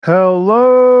Hello,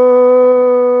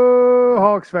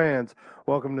 Hawks fans.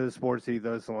 Welcome to the Sports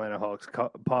Ethos Atlanta Hawks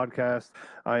podcast.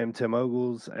 I am Tim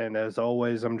Ogles, and as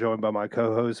always, I'm joined by my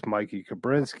co-host, Mikey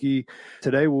Kabrinsky.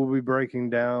 Today, we'll be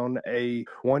breaking down a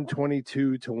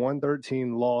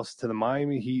 122-113 loss to the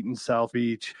Miami Heat in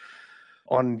Southbeach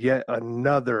on yet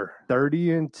another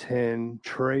 30-10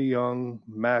 Trae Young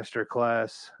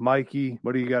masterclass. Mikey,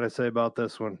 what do you got to say about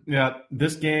this one? Yeah,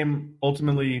 this game,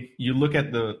 ultimately, you look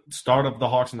at the start of the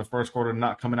Hawks in the first quarter,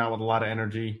 not coming out with a lot of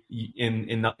energy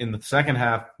in the second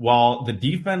half. While the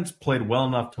defense played well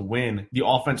enough to win, the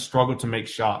offense struggled to make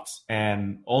shots.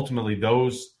 And ultimately,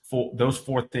 those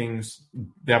four things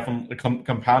definitely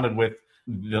compounded with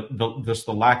just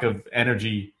the lack of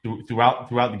energy throughout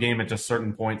the game at just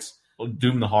certain points.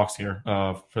 Doom the Hawks here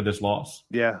for this loss.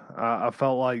 Yeah, I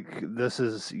felt like this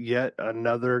is yet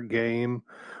another game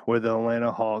where the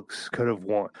Atlanta Hawks could have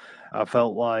won. I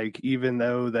felt like even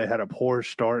though they had a poor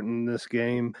start in this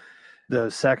game, the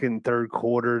second, third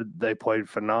quarter they played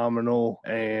phenomenal,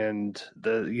 and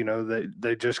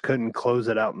they just couldn't close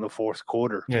it out in the fourth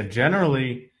quarter. Yeah,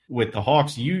 generally with the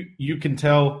Hawks, you can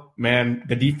tell, man,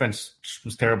 the defense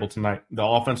was terrible tonight. The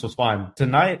offense was fine.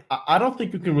 Tonight, I don't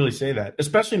think you can really say that,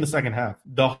 especially in the second half.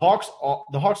 The Hawks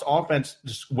offense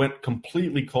just went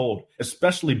completely cold,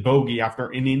 especially Bogey after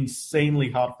an insanely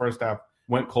hot first half.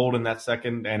 Went cold in that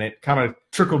second, and it kind of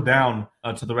trickled down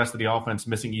to the rest of the offense,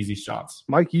 missing easy shots.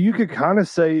 Mikey, you could kind of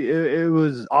say it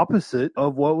was opposite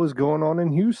of what was going on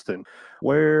in Houston,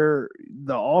 where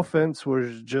the offense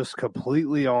was just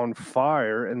completely on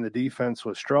fire and the defense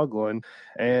was struggling,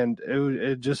 and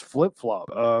it just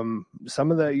flip-flopped.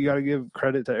 Some of that you got to give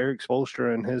credit to Eric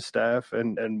Spoelstra and his staff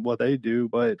and what they do,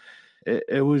 but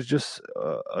it was just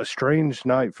a strange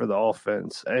night for the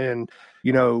offense. And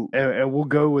we'll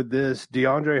go with this.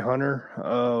 DeAndre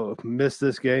Hunter missed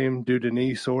this game due to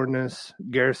knee soreness.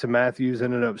 Garrison Matthews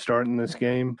ended up starting this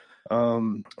game.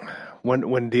 When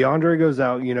DeAndre goes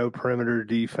out, perimeter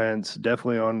defense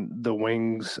definitely on the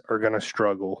wings are going to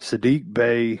struggle. Saddiq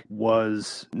Bey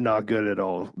was not good at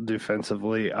all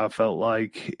defensively. I felt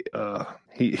like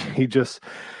he just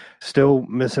still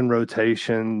missing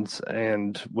rotations,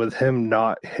 and with him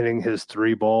not hitting his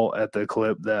three ball at the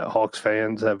clip that Hawks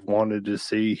fans have wanted to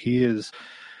see, he is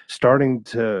starting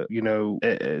to,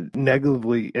 it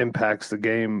negatively impacts the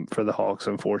game for the Hawks,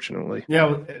 unfortunately.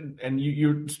 Yeah, and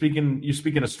you're speaking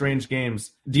of strange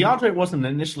games. DeAndre wasn't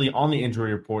initially on the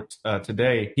injury report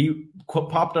today. He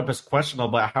popped up as questionable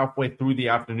about halfway through the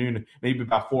afternoon, maybe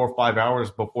about 4 or 5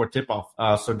 hours before tip-off.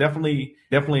 So definitely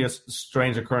a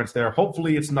strange occurrence there.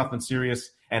 Hopefully it's nothing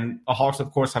serious. And the Hawks, of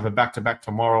course, have a back-to-back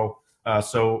tomorrow.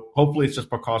 So hopefully it's just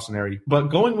precautionary. But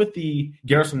going with the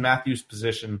Garrison Matthews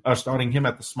position, starting him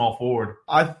at the small forward,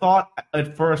 I thought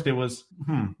at first it was,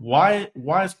 why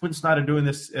is Quinn Snyder doing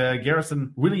this?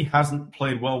 Garrison really hasn't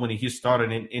played well when he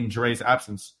started in Dre's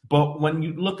absence. But when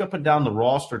you look up and down the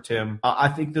roster, Tim, I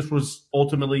think this was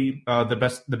ultimately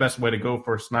the best way to go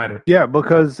for Snyder. Yeah,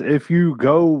 because if you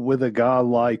go with a guy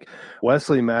like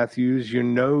Wesley Matthews,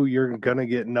 you're going to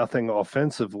get nothing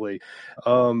offensively.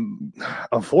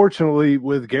 Unfortunately,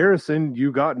 with Garrison,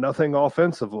 you got nothing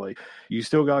offensively. You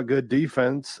still got good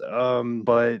defense,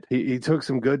 but he took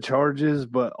some good charges,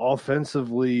 but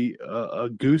offensively, a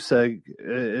goose egg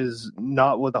is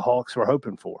not what the Hawks were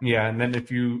hoping for. Yeah, and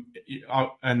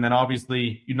then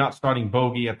obviously you're not starting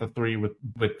Bogey at the 3 with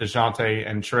DeJounte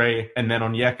and Trae, and then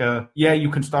Onyeka. Yeah, you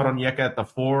can start Onyeka at the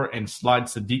 4 and slide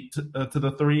Saddiq to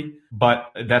the 3,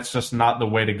 but that's just not the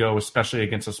way to go, especially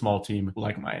against a small team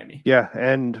like Miami. Yeah,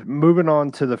 and moving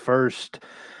on to the first,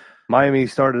 Miami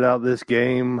started out this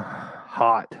game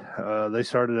hot. They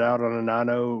started out on a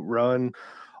 9-0 run.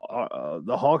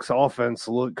 The Hawks offense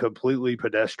looked completely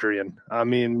pedestrian. I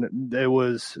mean, there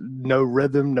was no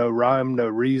rhythm, no rhyme, no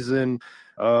reason.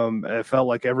 It felt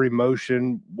like every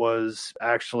motion was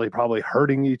actually probably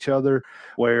hurting each other,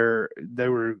 where they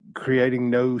were creating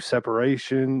no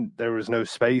separation. There was no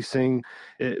spacing.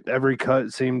 Every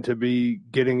cut seemed to be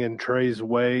getting in Trae's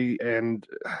way, and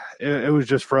it was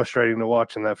just frustrating to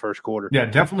watch in that first quarter. Yeah,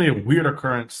 definitely a weird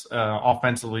occurrence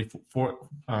offensively for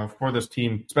this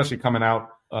team, especially coming out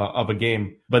of a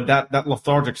game. But that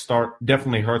lethargic start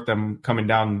definitely hurt them coming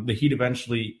down. The Heat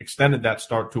eventually extended that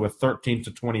start to a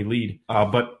 13-20 lead.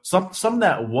 But some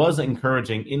that was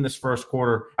encouraging in this first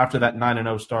quarter after that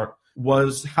 9-0 start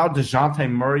was how DeJounte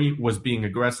Murray was being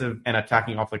aggressive and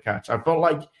attacking off the catch. I felt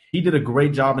like he did a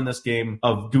great job in this game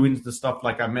of doing the stuff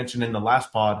like I mentioned in the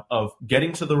last pod of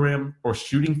getting to the rim or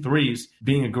shooting threes,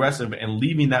 being aggressive and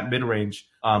leaving that mid-range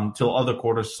till other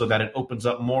quarters so that it opens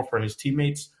up more for his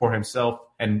teammates, for himself,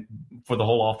 and for the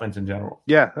whole offense in general.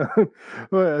 Yeah,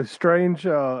 a strange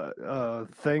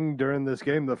thing during this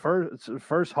game. The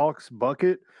first Hawks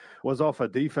bucket was off a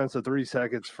defense of 3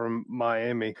 seconds from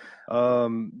Miami.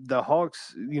 The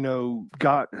Hawks,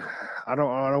 got I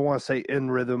don't want to say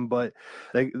in rhythm, but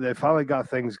they finally got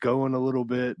things going a little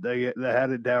bit. They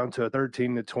had it down to a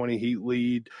 13-20 Heat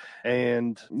lead,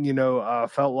 and I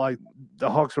felt like the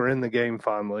Hawks were in the game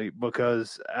finally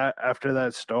because after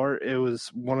that start, it was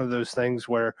one of those things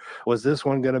where was this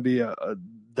one going to be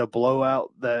the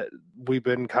blowout that we've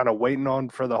been kind of waiting on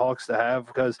for the Hawks to have?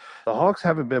 Because the Hawks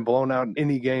haven't been blown out in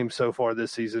any game so far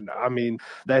this season. I mean,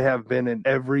 they have been in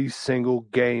every single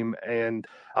game, and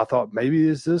I thought maybe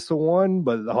is this the one,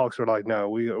 but the Hawks were like, no,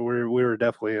 we were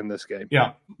definitely in this game.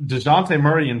 Yeah, DeJounte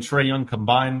Murray and Trae Young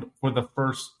combined for the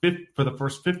first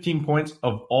 15 points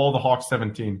of all the Hawks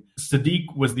 17.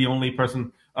 Sadiq was the only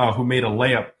person who made a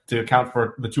layup to account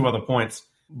for the 2 other points.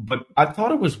 But I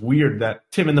thought it was weird that,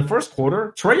 Tim, in the first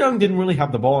quarter, Trae Young didn't really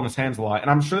have the ball in his hands a lot.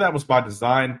 And I'm sure that was by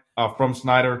design from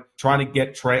Snyder, trying to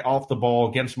get Trae off the ball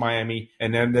against Miami,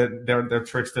 and then their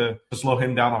tricks to slow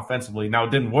him down offensively. Now,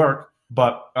 it didn't work.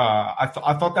 But I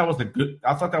thought that was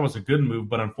a good move.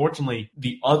 But unfortunately,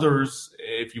 the others,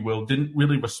 if you will, didn't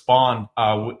really respond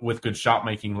with good shot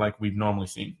making like we've normally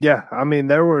seen. Yeah, I mean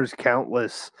there was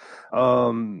countless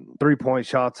 3-point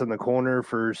shots in the corner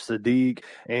for Sadiq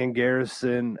and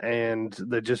Garrison, and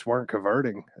they just weren't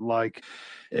converting. Like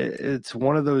it's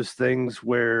one of those things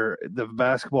where the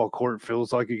basketball court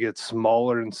feels like it gets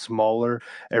smaller and smaller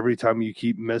every time you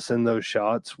keep missing those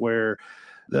shots. Where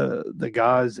the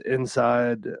guys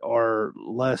inside are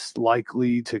less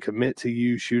likely to commit to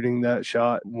you shooting that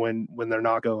shot when they're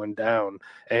not going down.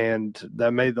 And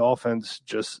that made the offense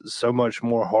just so much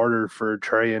more harder for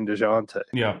Trae and DeJounte.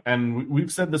 Yeah, and we've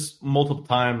said this multiple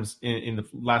times in the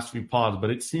last few pods, but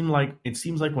it seems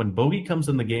like when Bogey comes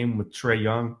in the game with Trae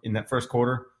Young in that first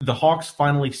quarter, the Hawks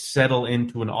finally settle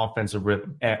into an offensive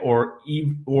rhythm, or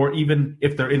even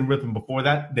if they're in rhythm before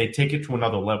that, they take it to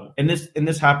another level. And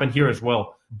this happened here as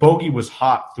well. Bogey was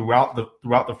hot throughout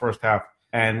the first half,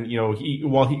 and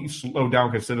while he slowed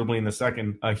down considerably in the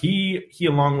second, he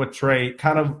along with Trae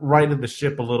kind of righted the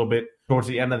ship a little bit towards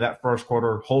the end of that first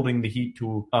quarter, holding the Heat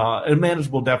to a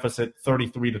manageable deficit,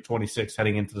 33-26,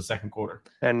 heading into the second quarter.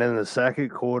 And in the second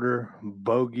quarter,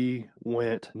 Bogey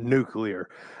went nuclear.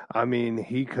 I mean,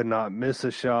 he could not miss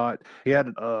a shot. He had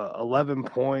 11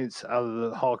 points out of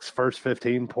the Hawks' first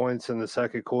 15 points in the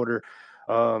second quarter.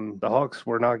 The Hawks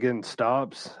were not getting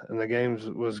stops, and the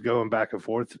game was going back and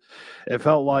forth. It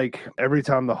felt like every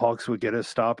time the Hawks would get a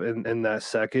stop in that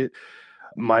second,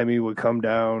 Miami would come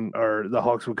down, or the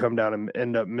Hawks would come down and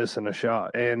end up missing a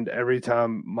shot. And every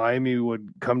time Miami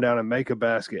would come down and make a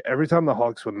basket, every time the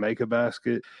Hawks would make a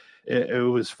basket, it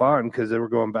was fun because they were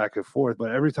going back and forth.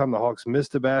 But every time the Hawks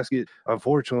missed a basket,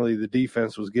 unfortunately, the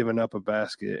defense was giving up a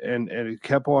basket. And it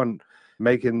kept on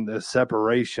making the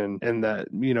separation in that,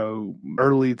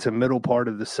 early to middle part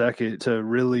of the second to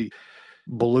really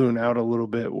balloon out a little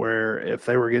bit, where if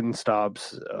they were getting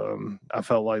stops, I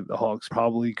felt like the Hawks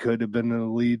probably could have been in the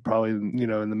lead, probably,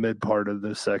 in the mid part of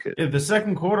the second. Yeah, the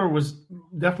second quarter was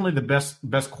definitely the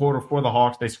best quarter for the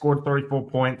Hawks. They scored 34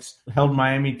 points, held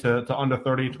Miami to under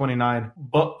 30-29.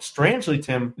 But strangely,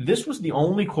 Tim, this was the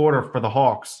only quarter for the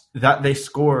Hawks that they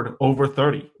scored over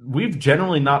 30. We've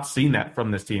generally not seen that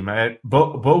from this team.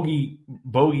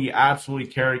 Bogey absolutely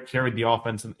carried the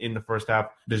offense in the first half.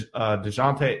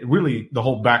 DeJounte, really the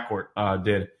whole backcourt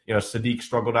did. Sadiq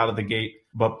struggled out of the gate,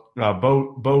 but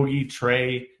Bogey,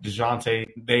 Trae, DeJounte,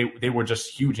 they were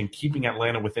just huge in keeping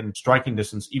Atlanta within striking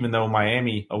distance, even though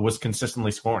Miami was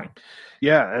consistently scoring.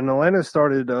 Yeah, and Atlanta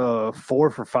started 4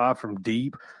 for 5 from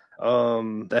deep.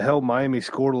 They held Miami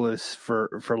scoreless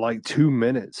for like 2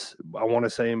 minutes. I want to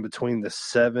say in between the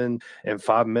 7 and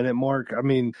 5 minute mark. I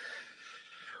mean,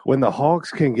 when the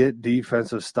Hawks can get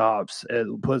defensive stops, it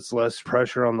puts less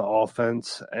pressure on the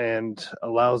offense and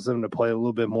allows them to play a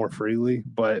little bit more freely.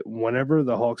 But whenever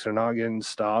the Hawks are not getting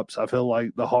stops, I feel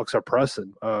like the Hawks are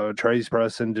pressing. Trae's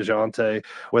pressing, DeJounte,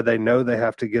 where they know they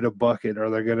have to get a bucket or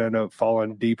they're going to end up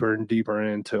falling deeper and deeper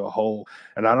into a hole.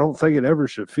 And I don't think it ever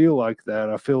should feel like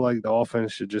that. I feel like the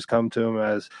offense should just come to them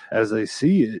as they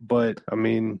see it. But, I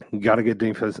mean, you got to get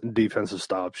defensive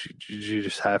stops. You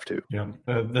just have to. Yeah.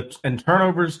 And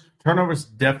turnovers Turnovers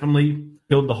definitely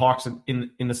killed the Hawks in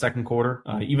the second quarter.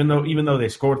 Even though they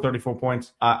scored 34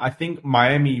 points, I think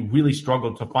Miami really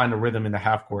struggled to find a rhythm in the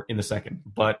half court in the second.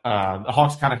 But the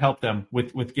Hawks kind of helped them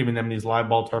with giving them these live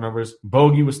ball turnovers.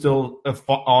 Bogey was still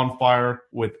on fire.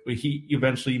 He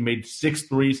eventually made 6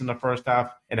 threes in the first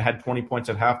half and had 20 points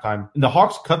at halftime. And the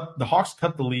Hawks cut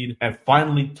the lead and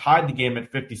finally tied the game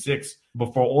at 56.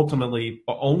 Before ultimately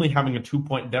only having a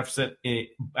 2-point deficit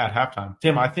at halftime.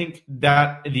 Tim, I think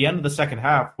that at the end of the second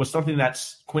half was something that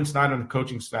Quinn Snyder and the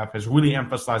coaching staff has really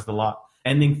emphasized a lot.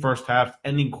 Ending first half,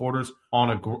 ending quarters on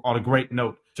a great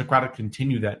note to try to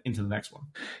continue that into the next one.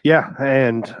 Yeah,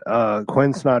 and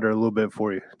Quinn Snyder, a little bit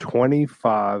for you.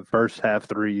 25 first half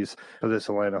threes for this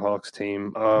Atlanta Hawks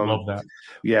team. Love that.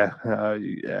 Yeah,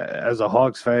 as a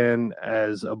Hawks fan,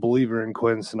 as a believer in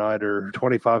Quinn Snyder,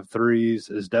 25 threes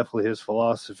is definitely his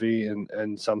philosophy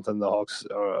and something the Hawks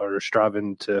are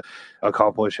striving to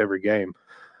accomplish every game.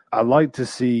 I'd like to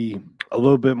see a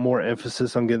little bit more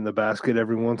emphasis on getting the basket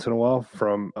every once in a while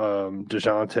from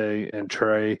DeJounte and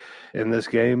Trey in this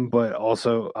game, but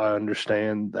also I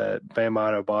understand that Bam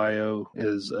Adebayo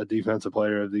is a Defensive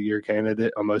Player of the Year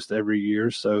candidate almost every year,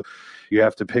 so you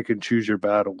have to pick and choose your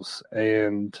battles.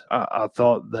 And I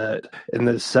thought that in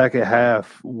the second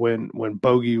half, when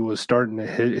Bogey was starting to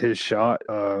hit his shot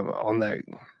on that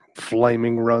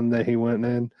flaming run that he went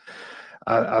in,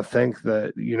 I think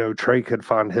that, Trey could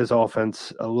find his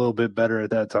offense a little bit better at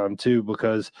that time too,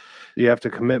 because you have to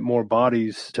commit more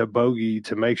bodies to Bogey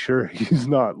to make sure he's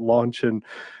not launching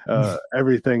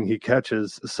everything he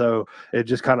catches. So it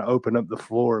just kind of opened up the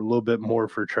floor a little bit more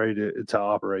for Trey to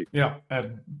operate. Yeah,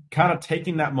 kind of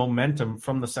taking that momentum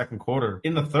from the second quarter.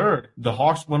 In the third, the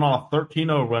Hawks went on a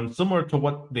 13-0 run, similar to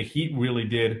what the Heat really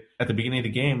did at the beginning of the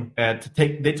game.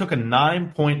 They took a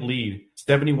 9-point lead,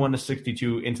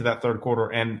 71-62 into that third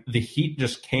quarter, and the Heat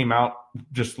just came out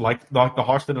just like the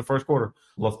Hawks did in the first quarter,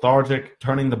 lethargic,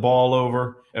 turning the ball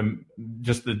over, and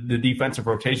just the defensive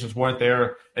rotations weren't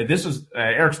there. And this is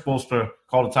Eric Spoelstra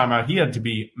called a timeout. He had to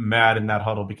be mad in that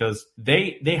huddle because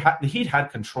the Heat had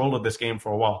control of this game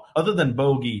for a while. Other than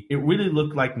Bogey, it really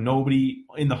looked like nobody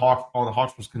on the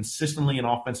Hawks was consistently in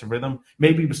offensive rhythm,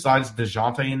 maybe besides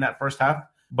DeJounte in that first half.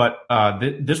 But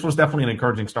this was definitely an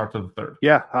encouraging start to the third.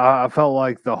 Yeah, I felt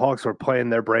like the Hawks were playing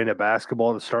their brand of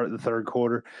basketball to start the third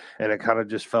quarter, and it kind of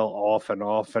just fell off.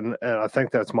 And I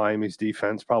think that's Miami's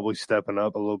defense probably stepping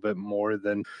up a little bit more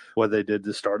than what they did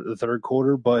to start the third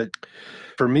quarter. But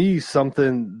for me,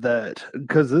 something that –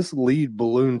 because this lead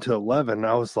ballooned to 11,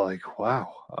 I was like,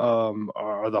 wow,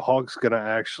 are the Hawks going to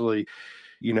actually –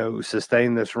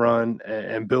 sustain this run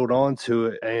and build onto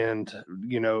it. And,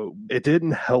 it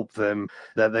didn't help them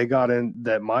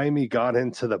that Miami got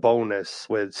into the bonus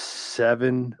with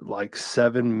 7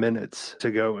 minutes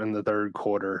to go in the third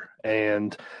quarter.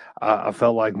 And I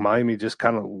felt like Miami just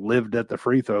kind of lived at the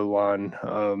free throw line.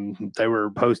 They were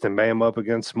posting Bam up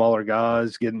against smaller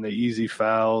guys, getting the easy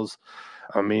fouls.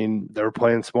 I mean, they were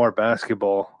playing smart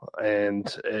basketball, and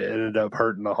it ended up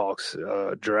hurting the Hawks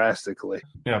drastically.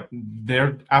 Yeah,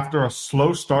 after a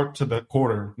slow start to the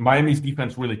quarter, Miami's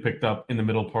defense really picked up in the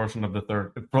middle portion of the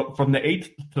third. From the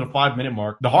 8th to the 5-minute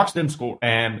mark, the Hawks didn't score.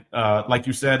 And like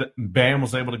you said, Bam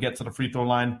was able to get to the free throw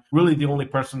line. Really, the only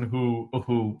person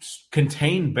who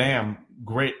contained Bam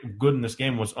good in this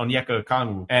game was Onyeka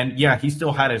Okongwu. And yeah, he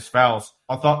still had his fouls.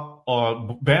 I thought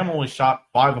Bam only shot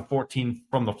 5 of 14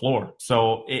 from the floor.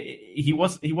 So he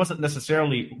wasn't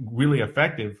necessarily really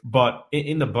effective, but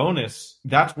in the bonus,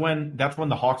 that's when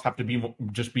the Hawks have to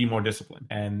be more disciplined.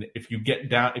 And if you get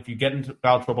into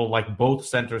foul trouble like both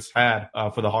centers had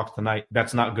for the Hawks tonight,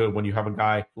 that's not good when you have a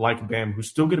guy like Bam who's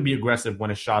still going to be aggressive when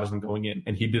his shot isn't going in,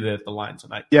 and he did it at the line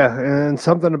tonight. Yeah, and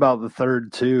something about the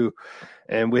third too,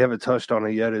 and we haven't touched on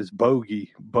it yet, is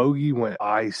Bogey. Bogey went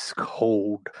ice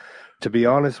cold. To be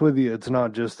honest with you, it's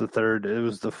not just the third, it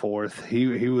was the fourth. He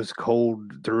was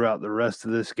cold throughout the rest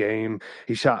of this game.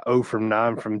 He shot 0 from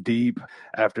 9 from deep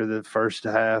after the first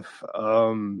half.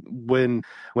 When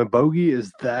Bogey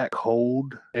is that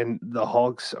cold and the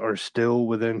Hawks are still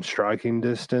within striking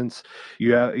distance,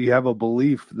 you have a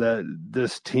belief that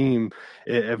this team,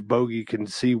 if Bogey can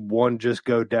see one just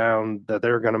go down, that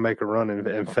they're going to make a run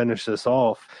and finish this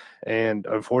off. And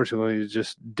unfortunately, it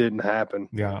just didn't happen.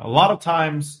 Yeah, a lot of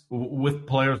times with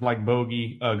players like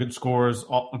Bogey, good scorers,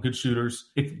 good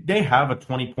shooters, if they have a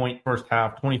 20-point first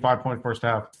half, 25-point first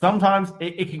half, sometimes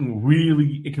it can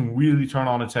really turn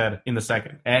on its head in the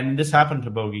second. And this happened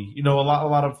to Bogey. A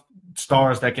lot of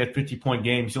stars that get 50-point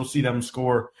games, you'll see them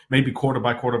score maybe quarter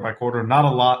by quarter by quarter. Not a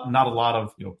lot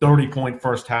of 30-point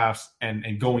first halves,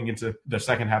 and going into the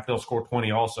second half they'll score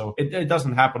 20 also. It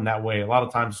doesn't happen that way. A lot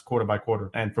of times it's quarter by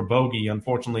quarter. And for Bogey,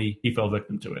 unfortunately, he fell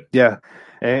victim to it. Yeah.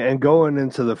 And going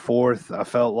into the fourth, I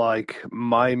felt like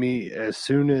Miami, as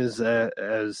soon as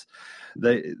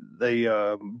they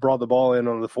brought the ball in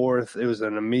on the fourth, it was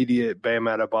an immediate Bam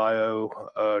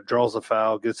Adebayo draws a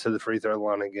foul, gets to the free throw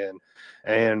line again.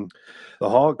 And the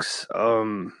Hawks,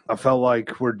 I felt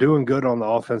like we're doing good on the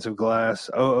offensive glass.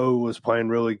 O was playing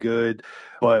really good,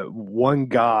 but one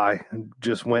guy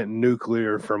just went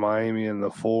nuclear for Miami in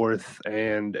the fourth,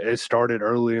 and it started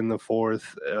early in the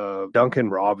fourth. Duncan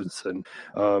Robinson,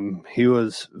 he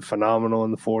was phenomenal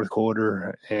in the fourth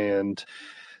quarter, and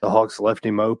the Hawks left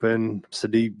him open.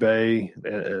 Sadiq Bey,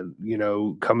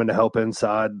 coming to help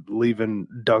inside, leaving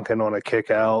Duncan on a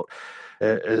kick out.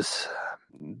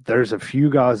 There's a few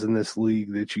guys in this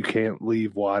league that you can't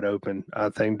leave wide open. I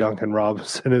think Duncan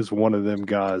Robinson is one of them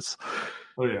guys.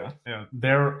 Oh yeah.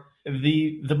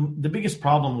 The biggest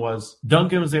problem was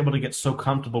Duncan was able to get so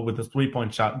comfortable with the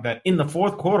 3-point shot that in the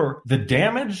fourth quarter, the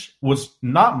damage was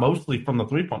not mostly from the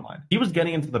 3-point line. He was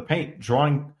getting into the paint,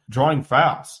 drawing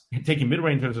fouls, taking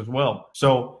mid-rangers as well.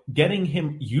 So getting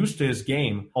him used to his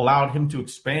game allowed him to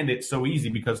expand it so easy,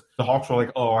 because the Hawks were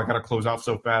like, oh, I got to close out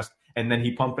so fast. And then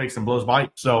he pump fakes and blows by.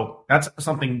 So that's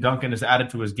something Duncan has added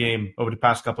to his game over the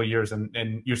past couple of years.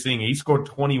 And you're seeing he scored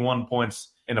 21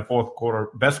 points in the fourth quarter,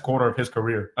 best fourth quarter of his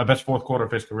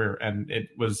career. And it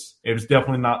was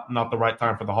definitely not the right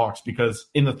time for the Hawks, because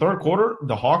in the third quarter,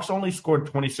 the Hawks only scored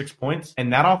 26 points,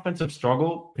 and that offensive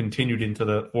struggle continued into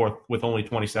the fourth with only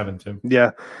 27 too.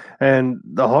 Yeah. And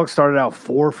the Hawks started out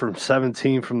 4 from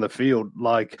 17 from the field.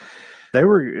 Like, they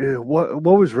were, what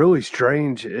was really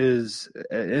strange is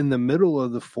in the middle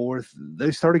of the fourth,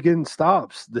 they started getting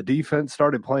stops. The defense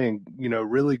started playing,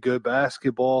 really good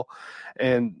basketball,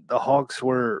 and the Hawks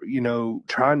were,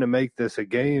 trying to make this a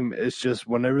game. It's just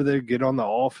whenever they get on the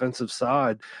offensive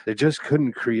side, they just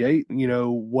couldn't create,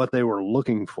 what they were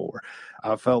looking for.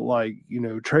 I felt like,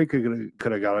 Trey could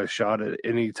have got a shot at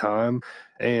any time.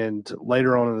 And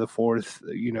later on in the fourth,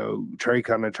 Trey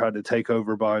kind of tried to take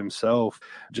over by himself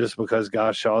just because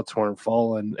guys' shots weren't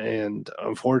falling. And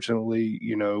unfortunately,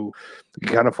 you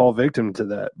kind of fall victim to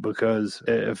that, because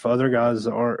if other guys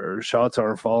shots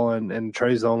aren't falling and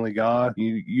Trey's the only guy,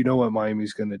 you know what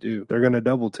Miami's going to do. They're going to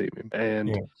double team him.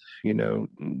 And,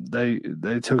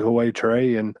 they took away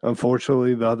Trey, and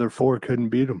unfortunately the other 4 couldn't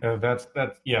beat him.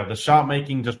 The shot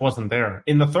making just wasn't there.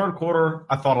 In the third quarter,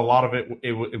 I thought a lot of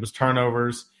it was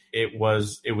turnovers. It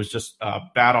was just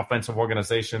bad offensive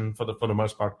organization for the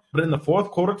most part. But in the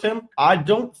fourth quarter, Tim, I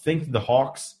don't think the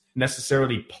Hawks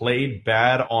necessarily played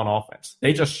bad on offense.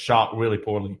 They just shot really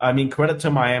poorly. I mean, credit to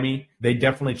Miami. They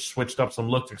definitely switched up some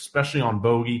looks, especially on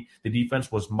Bogey. The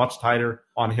defense was much tighter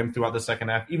on him throughout the second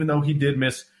half, even though he did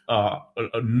miss a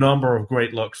number of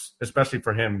great looks, especially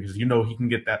for him, because he can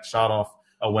get that shot off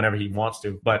whenever he wants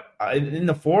to. But in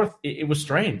the fourth, it was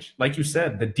strange. Like you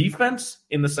said, the defense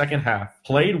in the second half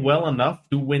played well enough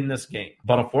to win this game.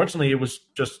 But unfortunately, it was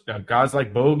just guys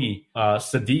like Bogey,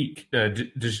 Sadiq,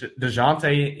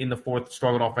 DeJounte in the fourth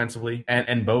struggled offensively,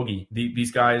 and Bogey.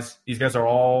 These guys are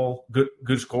all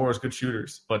good scorers, good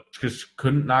shooters, but just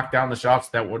couldn't knock down the shots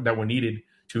that were needed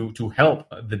to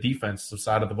help the defensive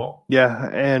side of the ball. Yeah,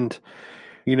 and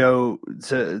to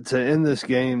end this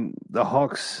game, the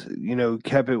Hawks,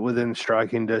 kept it within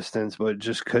striking distance, but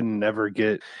just couldn't never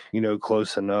get,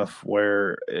 close enough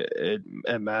where it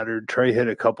mattered. Trey hit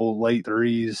a couple late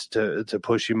threes to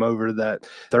push him over that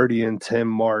 30-10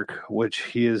 mark, which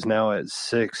he is now at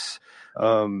 6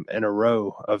 in a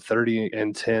row of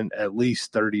 30-10, at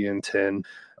least 30-10.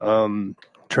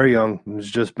 Trae Young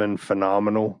has just been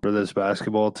phenomenal for this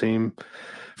basketball team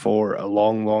for a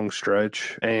long, long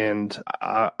stretch. And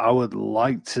I would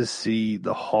like to see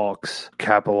the Hawks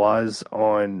capitalize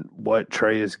on what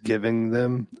Trey is giving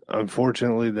them.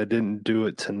 Unfortunately, they didn't do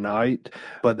it tonight,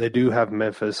 but they do have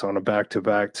Memphis on a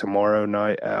back-to-back tomorrow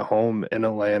night at home in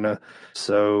Atlanta.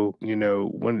 So,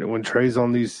 when Trey's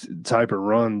on these type of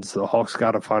runs, the Hawks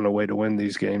got to find a way to win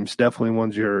these games. Definitely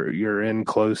ones you're in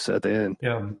close at the end.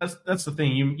 Yeah, that's the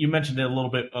thing. You mentioned it a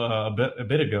little bit a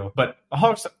bit ago, but the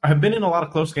Hawks have been in a lot of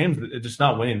close games, just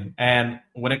not winning. And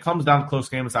when it comes down to close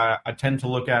games, I tend to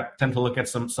look at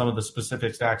some of the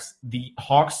specific stats. The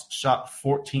Hawks shot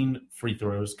 14 free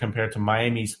throws compared to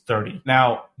Miami's 30.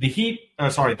 Now,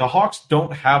 the Hawks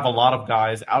don't have a lot of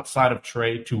guys outside of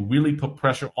Trey to really put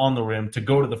pressure on the rim to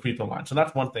go to the free throw line. So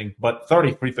that's one thing. But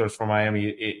 30 free throws for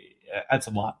Miami, that's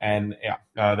a lot. And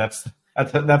yeah, that's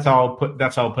That's how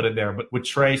I'll put it there. But with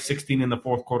Trey 16 in the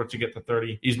fourth quarter to get to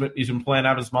 30, he's been playing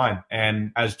out of his mind.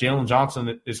 And as Jalen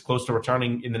Johnson is close to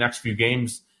returning in the next few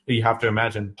games, you have to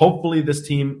imagine. Hopefully, this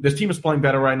team is playing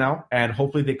better right now, and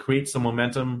hopefully they create some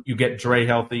momentum. You get Dre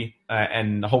healthy,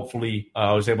 and hopefully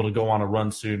I was able to go on a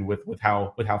run soon with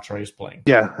how Trey is playing.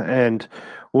 Yeah, and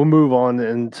we'll move on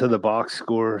into the box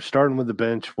score, starting with the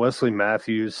bench. Wesley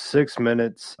Matthews, 6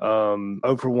 minutes, 0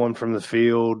 for 1 from the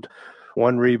field,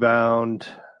 1 rebound,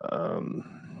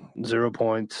 0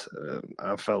 points.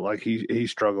 I felt like he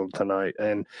struggled tonight,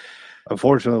 and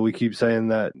unfortunately, we keep saying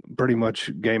that pretty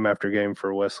much game after game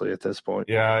for Wesley at this point.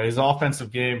 Yeah, his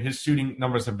offensive game, his shooting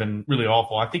numbers have been really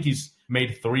awful. I think he's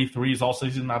made 3 threes all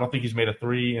season. I don't think he's made a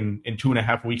 3 in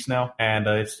 2.5 weeks now, and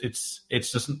it's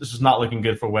just not looking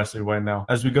good for Wesley right now.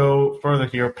 As we go further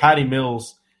here, Patty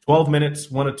Mills. 12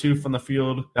 minutes, 1 of 2 from the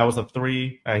field. That was a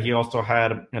 3. He also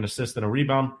had an assist and a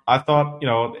rebound. I thought,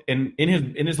 in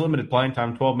his limited playing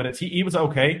time, 12 minutes, he was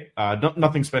okay.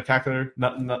 Nothing spectacular,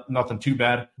 nothing too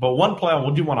bad. But one play I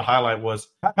do want to highlight was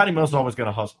Patty Mills is always going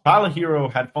to hustle. Tyler Hero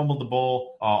had fumbled the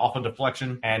ball off a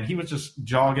deflection, and he was just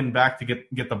jogging back to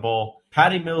get the ball.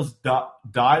 Patty Mills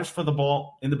dives for the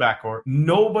ball in the backcourt.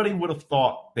 Nobody would have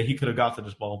thought that he could have got to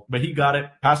this ball, but he got it,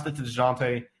 passed it to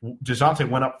DeJounte. DeJounte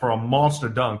went up for a monster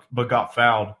dunk, but got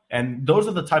fouled. And those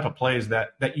are the type of plays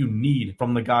that you need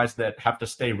from the guys that have to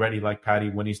stay ready like Patty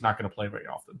when he's not going to play very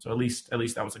often. So at least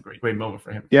that was a great moment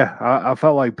for him. Yeah, I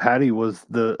felt like Patty was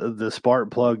the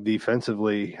spark plug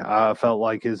defensively. I felt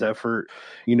like his effort,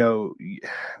 I don't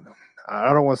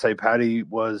want to say Patty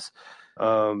was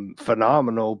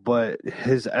phenomenal, but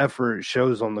his effort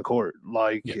shows on the court.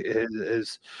 Like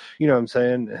his what I'm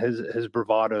saying, his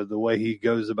bravado, the way he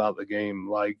goes about the game,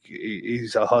 like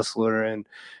he's a hustler, and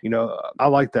I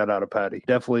like that out of Patty.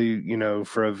 Definitely,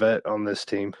 for a vet on this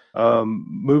team.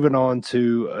 Moving on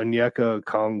to Onyeka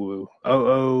Okongwu.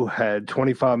 OO had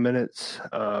 25 minutes,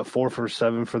 4 for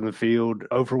 7 from the field,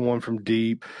 0 for 1 from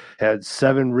deep, had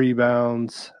 7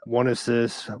 rebounds, 1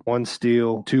 assist, 1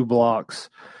 steal, 2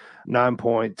 blocks, 9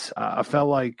 points. I felt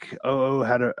like OO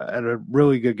had a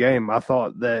really good game. I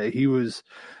thought that he was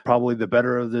probably the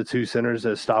better of the 2 centers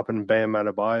at stopping Bam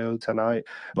Adebayo tonight,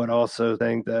 but also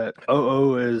think that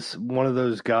OO is one of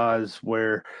those guys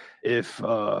where if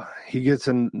he gets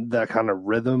in that kind of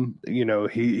rhythm,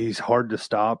 he's hard to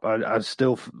stop. I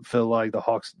still feel like the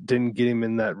Hawks didn't get him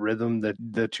in that rhythm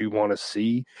that you want to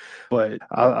see, but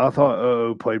I thought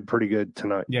OO played pretty good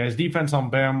tonight. Yeah, his defense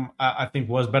on Bam, I think,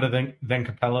 was better than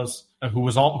Capella's, who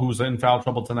was in foul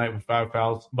trouble tonight with 5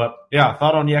 fouls. But yeah, I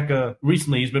thought Onyeka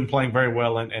recently he's been playing very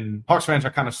well, and Hawks fans are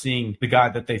kind of seeing the guy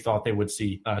that they thought they would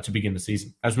see to begin the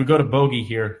season. As we go to Bogey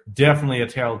here, definitely a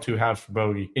tale of 2 halves for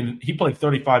Bogey. He played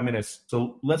 35 minutes,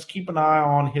 so let's keep an eye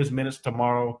on his minutes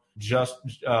tomorrow. Just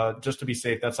to be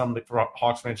safe, that's something for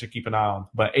Hawks fans should keep an eye on.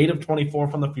 But 8 of 24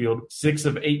 from the field, 6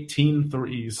 of 18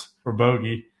 threes for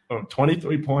Bogey,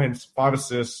 23 points, 5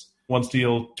 assists, 1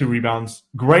 steal, 2 rebounds.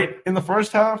 Great in the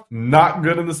first half, not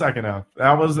good in the second half.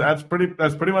 That's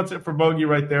pretty much it for Bogey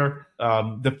right there.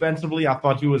 Defensively, I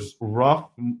thought he was rough,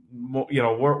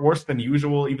 worse than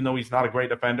usual, even though he's not a great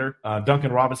defender.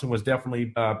 Duncan Robinson was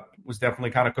definitely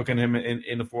kind of cooking him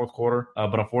in the fourth quarter,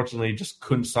 but unfortunately just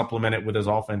couldn't supplement it with his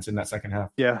offense in that second half.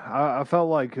 Yeah, I felt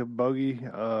like Bogey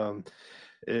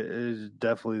it is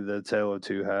definitely the tale of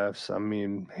 2 halves. I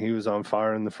mean, he was on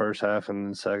fire in the first half,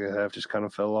 and the second half just kind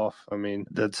of fell off. I mean,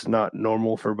 that's not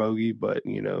normal for Bogey, but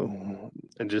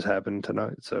it just happened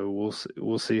tonight. So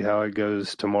we'll see how it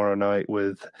goes tomorrow night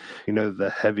with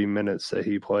the heavy minutes that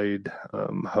he played.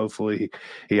 Hopefully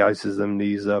he ices them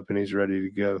knees up and he's ready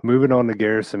to go. Moving on to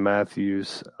Garrison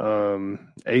Matthews,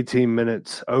 18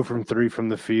 minutes, 0 from 3 from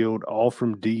the field, all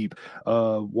from deep,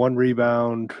 1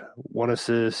 rebound, 1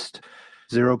 assist,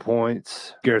 0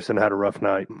 points. Garrison had a rough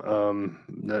night.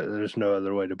 There's no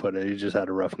other way to put it. He just had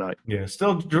a rough night. Yeah,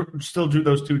 still drew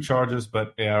those 2 charges,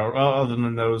 but yeah, other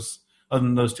than those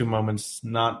 2 moments,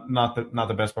 not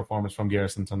the best performance from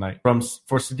Garrison tonight.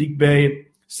 For Saddiq Bey,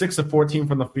 6 of 14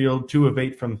 from the field, 2 of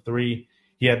 8 from 3.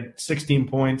 He had 16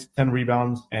 points, 10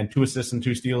 rebounds, and 2 assists and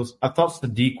 2 steals. I thought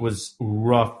Saddiq was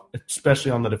rough,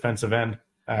 especially on the defensive end.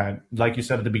 Like you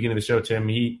said at the beginning of the show, Tim,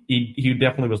 he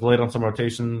definitely was late on some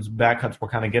rotations. Back cuts were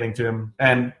kind of getting to him.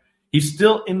 And he's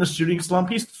still in the shooting slump.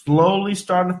 He's slowly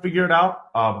starting to figure it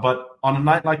out. But on a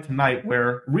night like tonight,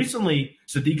 where recently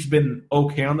Saddiq's been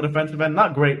okay on the defensive end,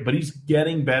 not great, but he's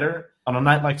getting better. On a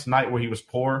night like tonight where he was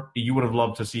poor, you would have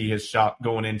loved to see his shot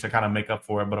going in to kind of make up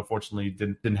for it, but unfortunately it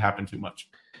didn't happen too much.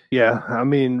 Yeah, I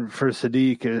mean, for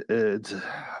Saddiq,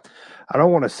 I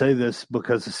don't want to say this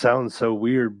because it sounds so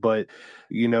weird, but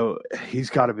he's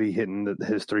got to be hitting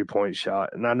his 3-point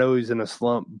shot. And I know he's in a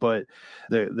slump, but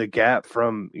the gap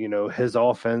from, his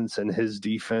offense and his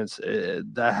defense,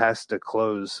 that has to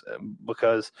close,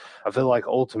 because I feel like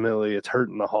ultimately it's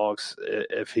hurting the Hawks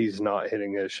if he's not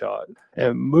hitting his shot.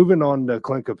 And moving on to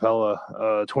Clint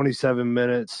Capella, 27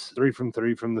 minutes, 3 from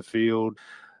 3 from the field.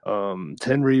 10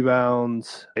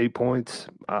 rebounds, 8 points.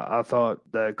 I thought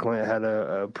that Clint had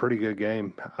a pretty good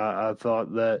game. I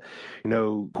thought that,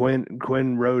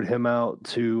 Quinn rode him out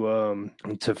to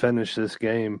finish this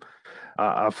game.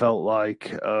 I felt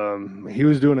like he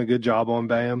was doing a good job on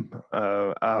Bam.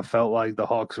 I felt like the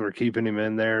Hawks were keeping him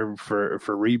in there for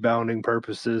rebounding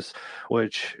purposes,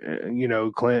 which,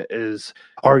 Clint is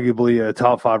arguably a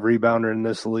top 5 rebounder in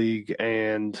this league.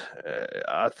 And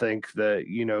I think that,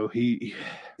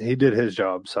 he did his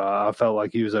job. So I felt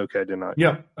like he was okay tonight.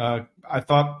 Yeah. I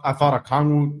thought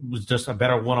Okongwu was just a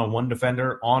better one-on-one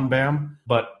defender on Bam,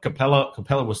 but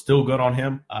Capella was still good on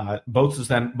him. Both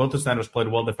the centers played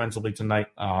well defensively tonight.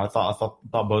 I thought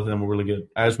both of them were really good.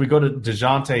 As we go to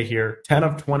DeJounte here, 10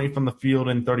 of 20 from the field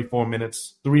in 34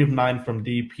 minutes, 3 of 9 from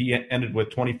deep. He ended with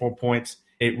 24 points,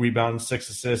 8 rebounds, 6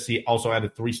 assists. He also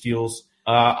added 3 steals.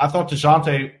 I thought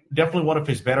DeJounte definitely one of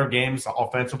his better games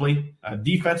offensively.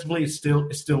 Defensively, it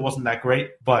still wasn't that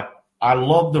great, but I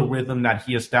love the rhythm that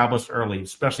he established early,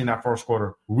 especially in that first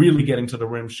quarter, really getting to the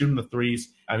rim, shooting the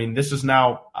threes. I mean, this is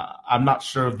now, I'm not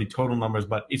sure of the total numbers,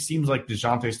 but it seems like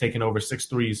DeJounte's taken over 6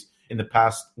 threes in the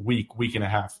past week and a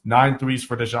half. 9 threes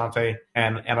for DeJounte,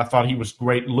 and I thought he was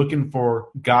great, looking for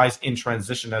guys in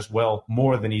transition as well,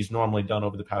 more than he's normally done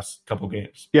over the past couple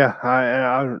games. Yeah,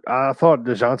 I thought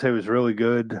DeJounte was really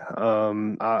good.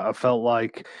 I felt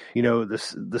like,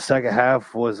 the second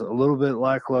half was a little bit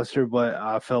lackluster, but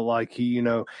I felt like he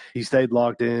stayed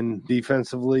locked in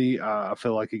defensively. I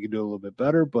feel like he could do a little bit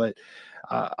better, but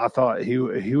I thought he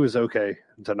was okay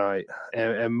tonight.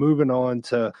 And moving on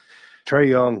to Trae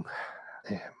Young,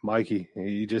 Mikey,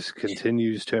 he just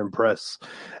continues to impress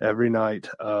every night.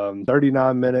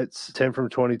 39 minutes, 10 from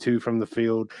 22 from the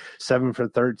field, 7 from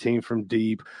 13 from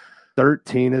deep,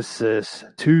 13 assists,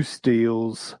 2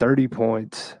 steals, 30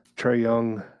 points. Trae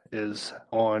Young is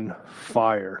on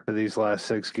fire for these last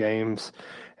 6 games,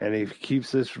 and if he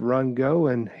keeps this run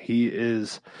going, he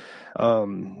is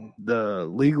the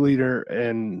league leader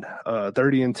in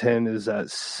 30 and 10 is at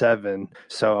 7.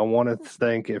 So I want to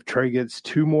think if Trae gets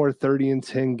 2 more 30 and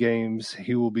 10 games,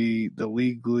 he will be the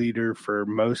league leader for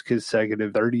most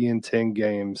consecutive 30 and 10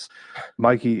 games.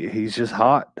 Mikey, he's just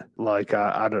hot. Like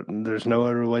I don't, there's no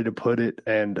other way to put it.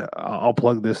 And I'll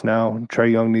plug this now.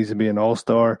 Trae Young needs to be an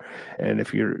all-star. And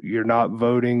if you're not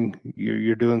voting,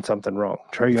 you're doing something wrong.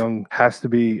 Trae Young has to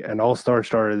be an all-star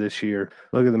starter this year.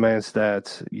 Look at the man's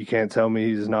stats. You can't tell me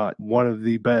he's not one of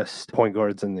the best point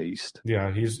guards in the East.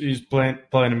 Yeah, he's playing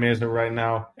amazing right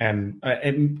now, and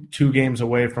 2 games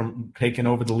away from taking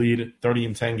over the lead, 30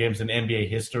 and 10 games in NBA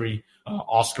history.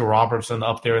 Oscar Robertson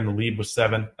up there in the lead with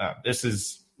 7. This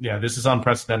is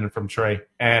unprecedented from Trae,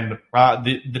 and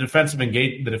the defensive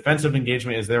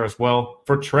engagement is there as well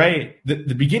for Trae.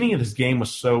 The beginning of this game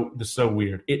was so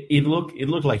weird. It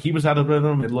looked like he was out of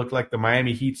rhythm. It looked like the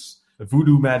Miami Heat's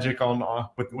voodoo magic on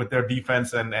with their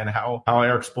defense and how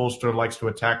Eric Spoelstra likes to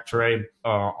attack Trae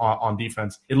on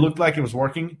defense. It looked like it was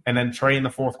working, and then Trae in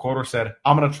the fourth quarter said,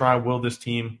 "I'm going to try and will this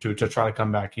team to try to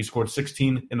come back." He scored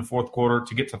 16 in the fourth quarter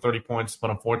to get to 30 points,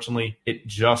 but unfortunately, it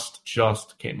just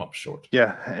came up short.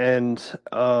 Yeah, and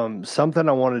something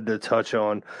I wanted to touch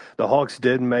on: the Hawks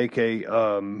did make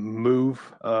a move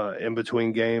in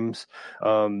between games.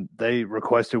 They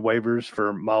requested waivers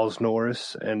for Miles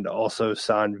Norris and also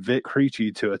signed Vic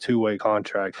Krejci to a 2-way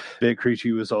contract. Vic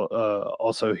Krejci was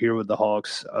also here with the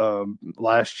Hawks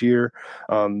last year.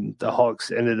 The Hawks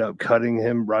ended up cutting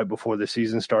him right before the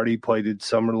season started. He played in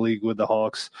Summer League with the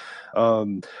Hawks.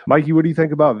 Mikey, what do you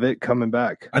think about Vic coming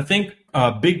back? I think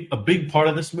a big part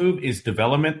of this move is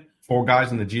development for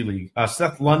guys in the G League.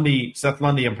 Seth Lundy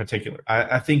in particular.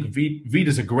 I think Vit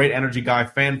is a great energy guy,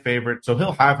 fan favorite, so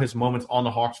he'll have his moments on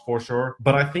the Hawks for sure.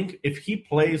 But I think if he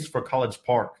plays for College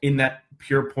Park in that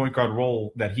pure point guard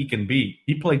role that he can be,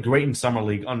 he played great in Summer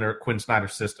League under Quinn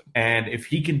Snyder's system. And if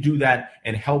he can do that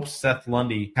and help Seth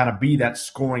Lundy kind of be that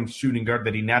scoring shooting guard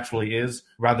that he naturally is,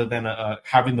 rather than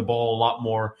having the ball a lot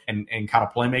more and kind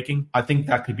of playmaking, I think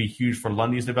that could be huge for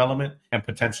Lundy's development and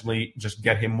potentially just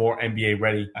get him more NBA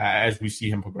ready as we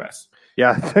see him progress.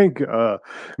 Yeah, I think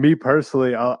me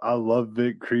personally, I love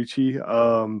Vic Krejci.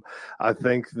 I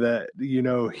think that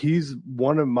he's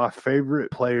one of my favorite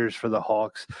players for the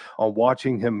Hawks. On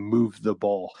watching him move the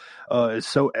ball, it's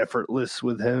so effortless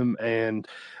with him. And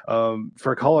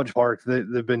for College Park,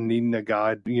 they've been needing a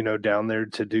guy down there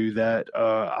to do that.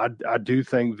 I do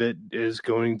think Vic is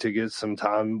going to get some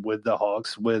time with the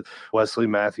Hawks, with Wesley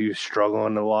Matthews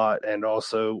struggling a lot, and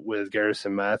also with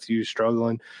Garrison Matthews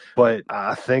struggling. But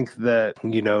I think that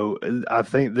I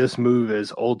think this move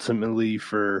is ultimately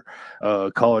for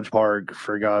College Park,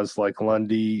 for guys like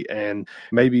Lundy, and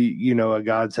maybe a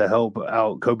guy to help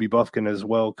out Kobe Buffkin as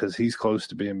well, because he's close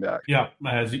to being back. Yeah,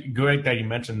 great that you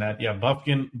mentioned that. Yeah,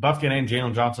 Buffkin and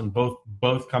Jalen Johnson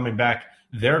both coming back.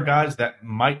 They're guys that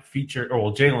might feature,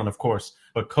 well, Jalen, of course,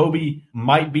 but Kobe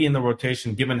might be in the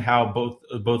rotation given how both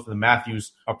of the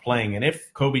Matthews are playing. And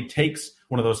if Kobe takes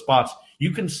one of those spots,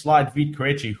 you can slide Vit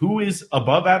Krejci, who is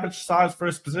above average size for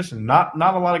his position. Not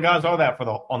a lot of guys are that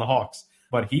on the Hawks.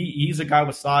 But he's a guy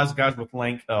with size, guys with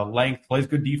length, plays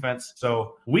good defense.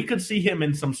 So we could see him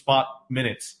in some spot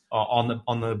minutes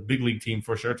on the big league team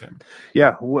for sure, Tim.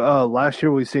 Yeah, last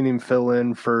year we seen him fill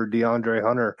in for DeAndre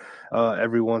Hunter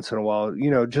every once in a while.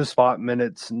 Just spot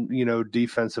minutes.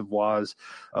 Defensive wise,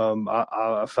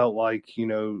 I felt like he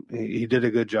did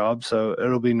a good job. So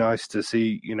it'll be nice to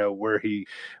see where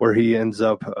he ends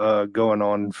up going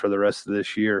on for the rest of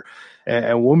this year.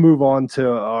 And we'll move on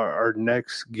to our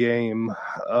next game.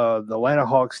 The Atlanta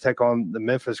Hawks take on the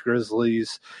Memphis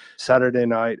Grizzlies Saturday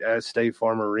night at State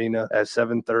Farm Arena at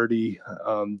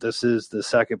 7:30. This is the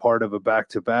second part of a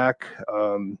back-to-back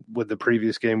with the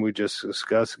previous game we just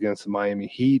discussed against the Miami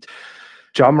Heat.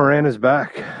 Ja Morant is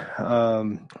back.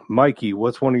 Mikey,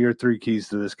 what's one of your three keys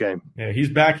to this game? Yeah, he's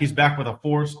back. He's back with a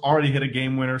force. Already hit a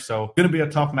game winner, so going to be a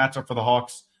tough matchup for the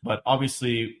Hawks. But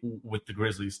obviously, with the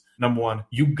Grizzlies, number one,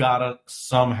 you gotta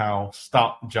somehow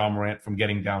stop Ja Morant from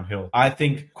getting downhill. I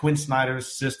think Quinn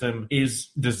Snyder's system is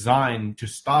designed to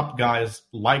stop guys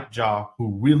like Ja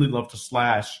who really love to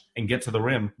slash and get to the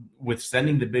rim, with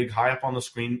sending the big high up on the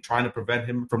screen, trying to prevent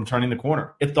him from turning the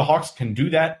corner. If the Hawks can do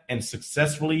that and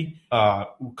successfully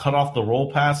cut off the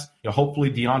roll pass,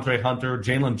 hopefully DeAndre Hunter,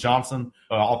 Jalen Johnson,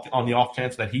 on the off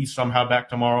chance that he's somehow back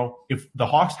tomorrow. If the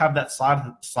Hawks have that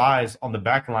size on the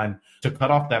back line to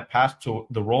cut off that pass to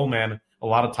the roll man, a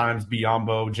lot of times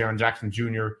Biyombo, Jaren Jackson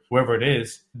Jr., whoever it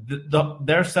is,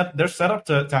 they're set up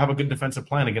to have a good defensive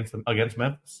plan against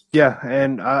Memphis. Yeah,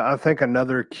 and I think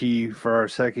another key for our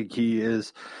second key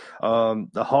is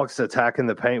the Hawks attacking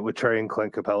the paint with Trey and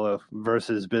Clint Capella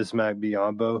versus Bismack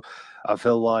Biyombo. I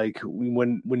feel like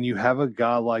when you have a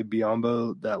guy like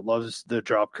Biyombo that loves the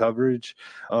drop coverage,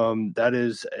 that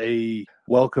is a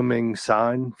welcoming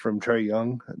sign from Trae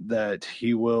Young that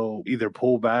he will either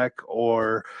pull back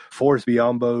or force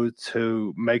Biyombo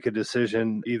to make a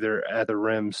decision either at the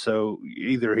rim. So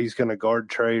either he's going to guard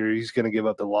Trae or he's going to give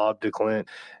up the lob to Clint.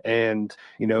 And,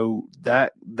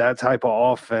 that type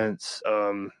of offense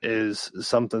is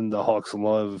something the Hawks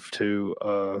love to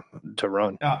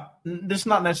run. This is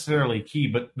not necessarily key,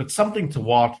 but something to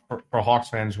watch for Hawks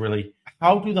fans, really.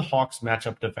 How do the Hawks match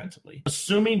up defensively?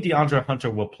 Assuming DeAndre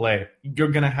Hunter will play, you're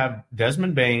going to have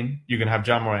Desmond Bane, you're going to have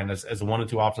Ja Morant as the 1 and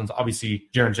 2 options. Obviously,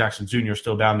 Jaren Jackson Jr. is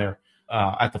still down there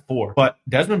at the 4. But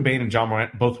Desmond Bane and Ja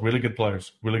Morant, both really good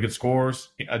players, really good scorers.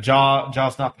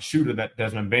 Ja's not the shooter that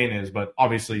Desmond Bane is, but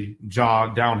obviously Ja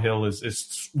downhill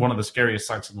is one of the scariest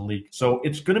sights in the league. So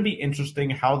it's going to be interesting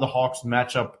how the Hawks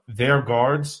match up their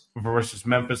guards versus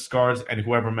Memphis guards and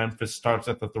whoever Memphis starts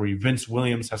at the 3. Vince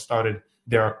Williams has started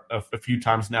there a few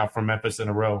times now for Memphis in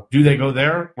a row. Do they go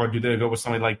there, or do they go with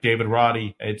somebody like David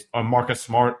Roddy? Marcus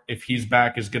Smart, if he's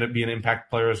back, is going to be an impact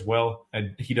player as well,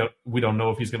 and we don't know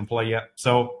if he's going to play yet.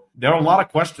 So there are a lot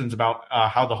of questions about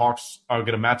how the Hawks are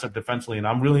going to match up defensively, and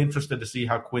I'm really interested to see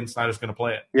how Quinn Snyder's going to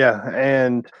play it. Yeah,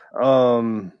 and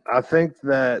I think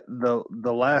that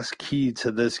the last key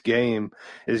to this game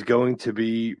is going to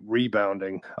be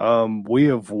rebounding. We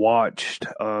have watched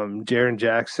Jaren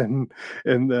Jackson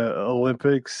in the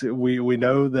Olympics. We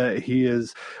know that he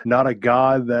is not a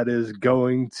guy that is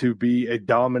going to be a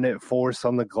dominant force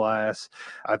on the glass.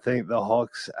 I think the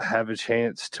Hawks have a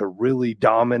chance to really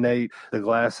dominate the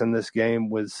glass in this game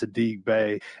with Sadiq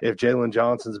Bey. If Jalen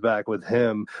Johnson's back with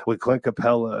him, with Clint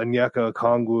Capella, Onyeka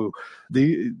Okongwu,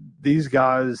 these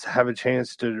guys have a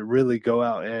chance to really go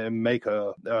out and make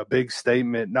a big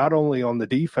statement, not only on the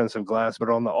defensive glass, but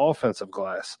on the offensive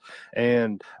glass.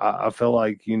 And I feel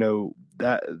like,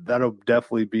 that'll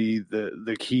definitely be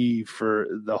the key for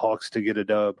the Hawks to get a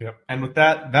dub. Yep. And with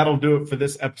that, that'll do it for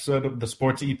this episode of the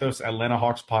Sports Ethos Atlanta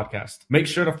Hawks podcast. Make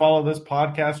sure to follow this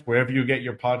podcast wherever you get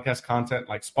your podcast content,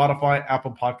 like Spotify,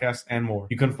 Apple Podcasts, and more.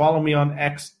 You can follow me on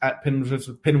X at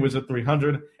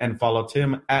PinWizard300 and follow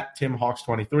Tim at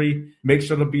TimHawks23. Make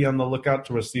sure to be on the lookout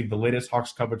to receive the latest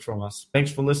Hawks coverage from us.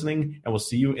 Thanks for listening, and we'll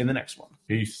see you in the next one.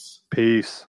 Peace. Peace.